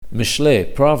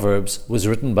Mishle, Proverbs, was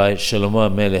written by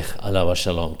Shlomo Melech alav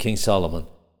Shalom, King Solomon.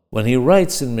 When he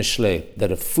writes in Mishle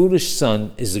that a foolish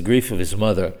son is the grief of his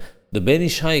mother, the Ben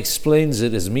Ish Hai explains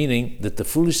it as meaning that the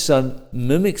foolish son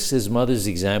mimics his mother's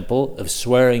example of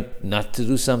swearing not to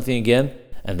do something again,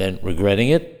 and then regretting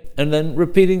it, and then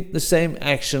repeating the same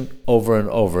action over and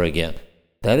over again.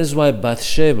 That is why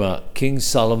Bathsheba, King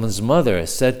Solomon's mother,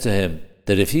 said to him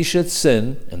that if he should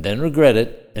sin and then regret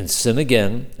it, and sin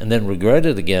again and then regret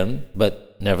it again,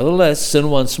 but nevertheless sin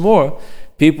once more,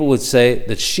 people would say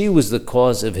that she was the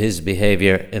cause of his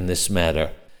behavior in this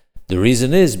matter. The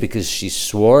reason is because she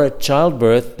swore at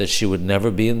childbirth that she would never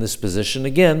be in this position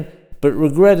again, but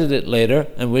regretted it later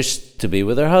and wished to be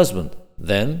with her husband.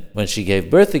 Then, when she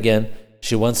gave birth again,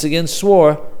 she once again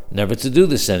swore never to do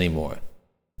this anymore.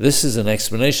 This is an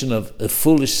explanation of a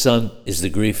foolish son is the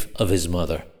grief of his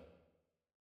mother.